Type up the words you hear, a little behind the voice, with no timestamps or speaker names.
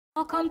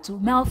Welcome to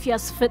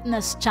Melfia's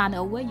Fitness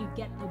channel, where you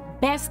get the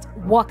best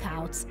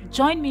workouts.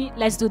 Join me,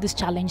 let's do this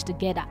challenge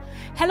together.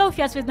 Hello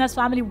Fia's Fitness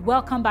family,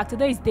 welcome back.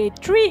 Today is day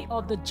 3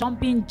 of the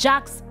jumping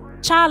jacks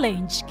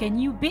challenge. Can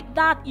you beat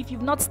that? If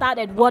you've not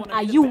started, what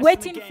are you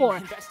waiting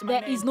for?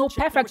 There is no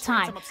perfect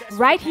time.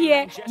 Right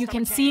here you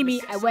can see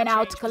me. I went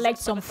out to collect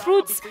some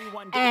fruits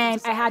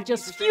and I had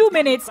just few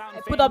minutes.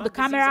 I put up the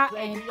camera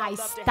and I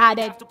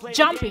started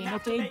jumping,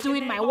 okay,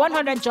 doing my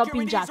 100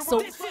 jumping jacks.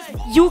 So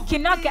you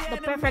cannot get the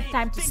perfect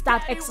time to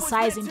start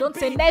exercising. Don't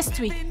say next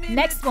week,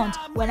 next month,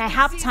 when I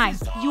have time.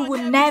 You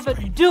will never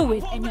do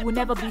it and you will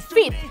never be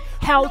fit.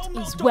 Health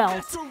is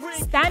wealth.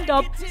 Stand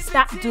up,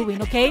 start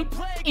doing, okay?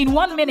 In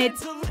 1 minute,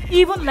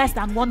 even less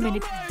than 1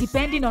 minute,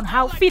 depending on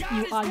how fit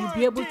you are, you'll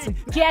be able to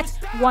get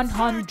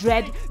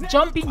 100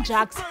 jumping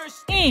jacks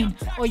in,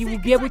 or you will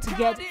be able to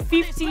get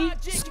 50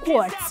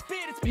 squats,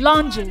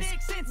 lunges,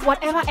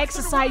 whatever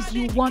exercise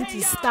you want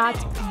to start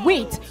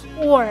with.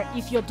 Or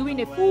if you're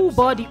doing a full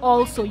body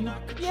also, you'll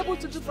be able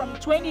to do from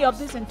 20 of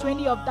this and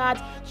 20 of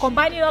that,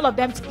 combining all of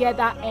them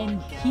together,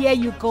 and here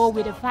you go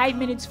with a 5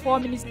 minutes, 4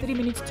 minutes, 3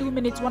 minutes, 2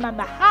 minutes,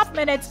 1.5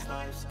 minutes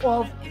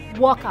of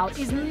workout.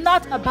 It's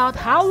not about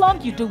how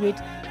long you do it,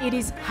 it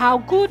is how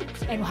good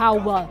and how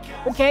well.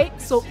 Okay,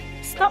 so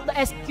stop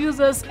the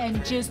excuses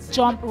and just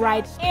jump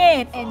right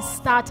in and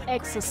start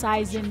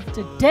exercising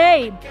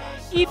today.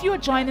 If you're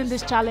joining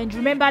this challenge,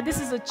 remember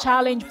this is a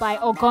challenge by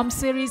Ogum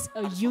Series,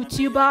 a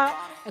YouTuber,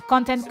 a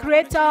content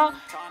creator,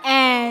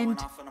 and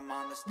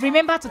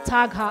remember to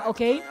tag her,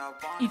 okay?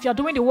 If you're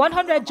doing the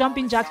 100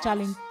 jumping jack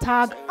challenge,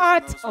 tag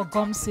at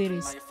Ogum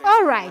Series.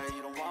 All right,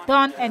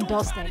 done and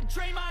dusted.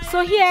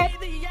 So here,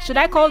 should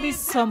I call this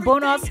some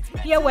bonus?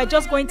 Here we're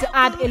just going to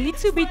add a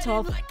little bit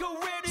of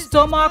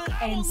stomach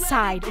and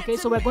side, okay?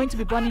 So we're going to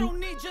be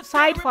burning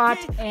side fat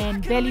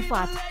and belly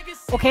fat,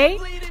 okay?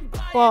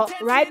 But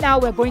right now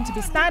we're going to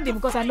be standing,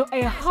 because I know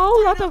a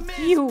whole lot of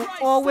you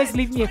always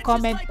leave me a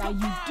comment that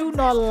you do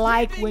not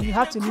like when you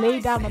have to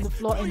lay down on the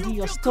floor and do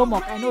your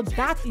stomach. I know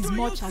that is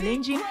more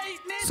challenging,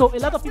 so a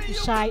lot of people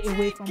shy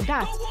away from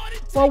that.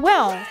 But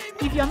well,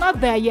 if you're not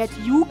there yet,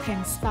 you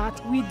can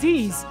start with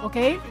these,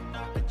 okay?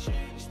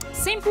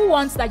 Simple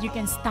ones that you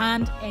can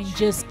stand and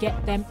just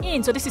get them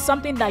in. So this is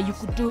something that you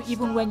could do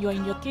even when you're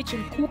in your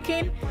kitchen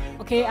cooking,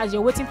 okay? As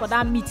you're waiting for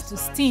that meat to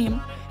steam,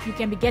 you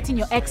can be getting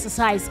your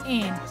exercise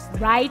in,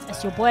 right?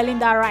 As you're boiling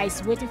that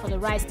rice, waiting for the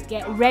rice to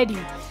get ready,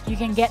 you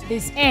can get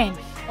this in.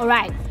 All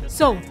right,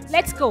 so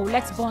let's go.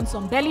 Let's burn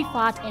some belly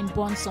fat and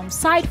burn some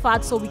side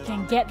fat so we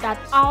can get that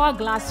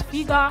hourglass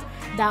figure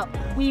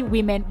that we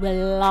women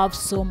will love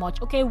so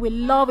much. Okay, we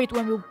love it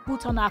when we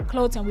put on our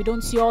clothes and we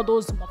don't see all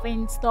those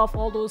muffin stuff,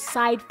 all those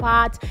side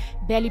fat,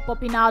 belly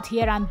popping out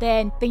here and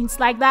there and things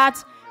like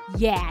that.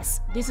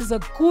 Yes, this is a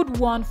good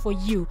one for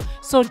you.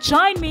 So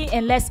join me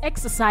and let's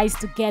exercise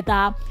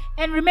together.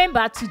 And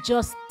remember to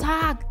just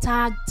tag,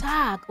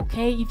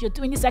 okay? If you're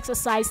doing this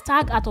exercise,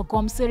 tag at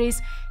Ogum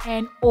Series,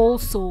 and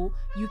also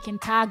you can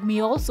tag me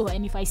also,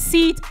 and if I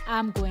see it,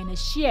 I'm going to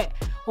share,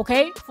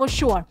 okay? For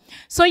sure.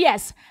 So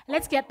yes,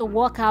 let's get the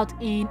workout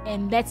in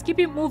and let's keep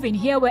it moving.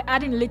 Here we're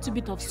adding a little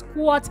bit of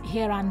squat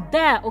here and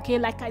there, okay?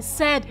 Like I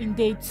said, in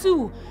day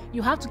 2,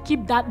 you have to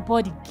keep that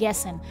body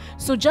guessing.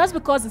 So just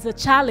because it's a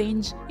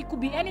challenge, it could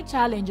be any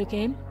challenge,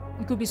 okay?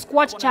 It could be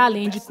squat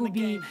challenge, it could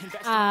be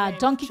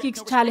donkey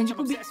kicks challenge, it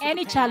could be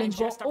any challenge,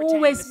 but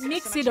always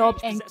mix it up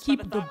and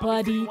keep the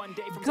body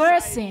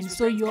guessing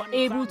so you're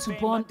able to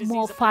burn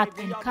more fat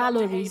and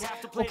calories,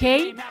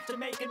 okay?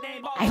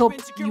 I hope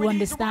you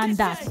understand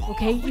that,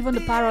 okay? Even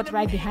the parrot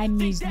right behind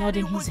me is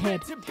nodding his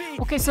head.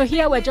 Okay, so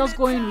here we're just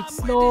going with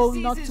slow,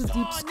 not too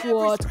deep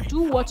squat.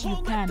 Do what you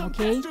can,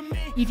 okay?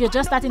 If you're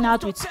just starting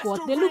out with squat,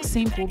 they look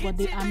simple, but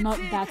they are not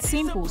that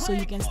simple. So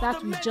you can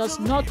start with just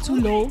not too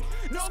low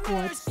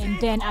squats, and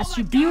then as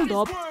you build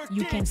up,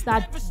 you can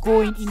start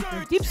going in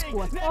for deep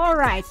squat. All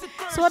right,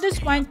 so at this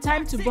point,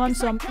 time to burn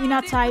some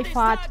inner thigh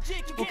fat.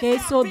 Okay,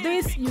 so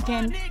this you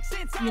can,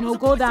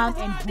 go down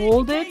and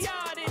hold it,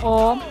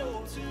 or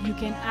you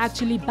can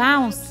actually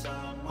bounce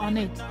on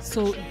it.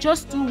 So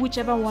just do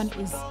whichever one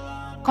is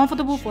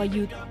comfortable for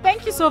you.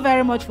 Thank you so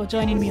very much for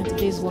joining me on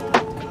today's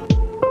workout.